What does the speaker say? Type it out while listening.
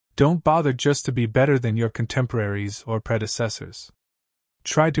Don't bother just to be better than your contemporaries or predecessors.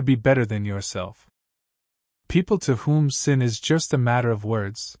 Try to be better than yourself. People to whom sin is just a matter of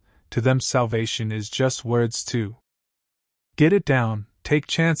words, to them salvation is just words too. Get it down, take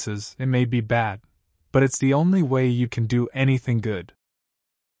chances, it may be bad, but it's the only way you can do anything good.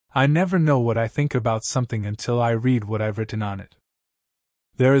 I never know what I think about something until I read what I've written on it.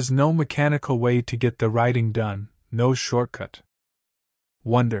 There is no mechanical way to get the writing done, no shortcut.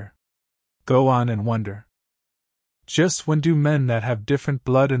 Wonder. Go on and wonder. Just when do men that have different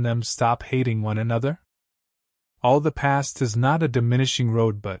blood in them stop hating one another? All the past is not a diminishing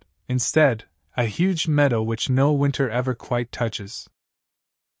road but, instead, a huge meadow which no winter ever quite touches.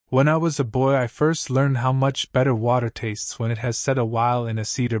 When I was a boy I first learned how much better water tastes when it has set a while in a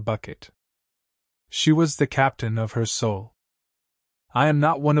cedar bucket. She was the captain of her soul. I am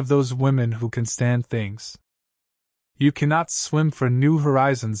not one of those women who can stand things. You cannot swim for new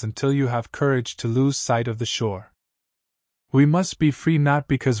horizons until you have courage to lose sight of the shore. We must be free not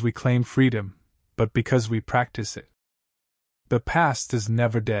because we claim freedom, but because we practice it. The past is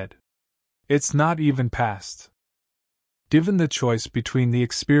never dead. It's not even past. Given the choice between the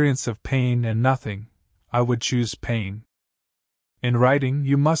experience of pain and nothing, I would choose pain. In writing,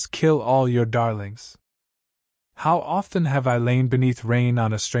 you must kill all your darlings. How often have I lain beneath rain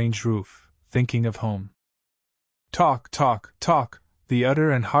on a strange roof, thinking of home? Talk, talk, talk, the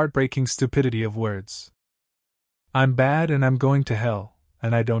utter and heartbreaking stupidity of words. I'm bad and I'm going to hell,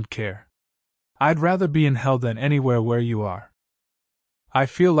 and I don't care. I'd rather be in hell than anywhere where you are. I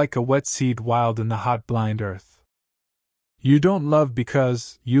feel like a wet seed wild in the hot blind earth. You don't love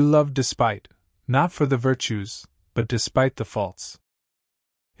because you love despite, not for the virtues, but despite the faults.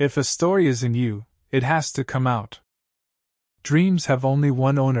 If a story is in you, it has to come out. Dreams have only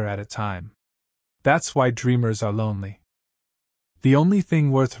one owner at a time. That's why dreamers are lonely. The only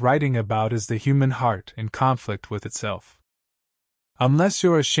thing worth writing about is the human heart in conflict with itself. Unless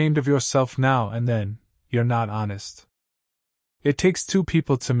you're ashamed of yourself now and then, you're not honest. It takes 2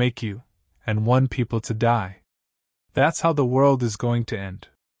 people to make you, and 1 people to die. That's how the world is going to end.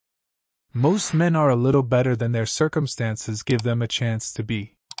 Most men are a little better than their circumstances give them a chance to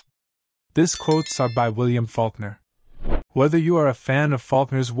be. These quotes are by William Faulkner. Whether you are a fan of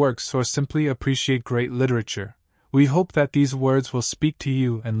Faulkner's works or simply appreciate great literature, we hope that these words will speak to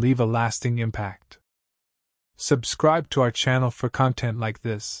you and leave a lasting impact. Subscribe to our channel for content like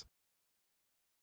this.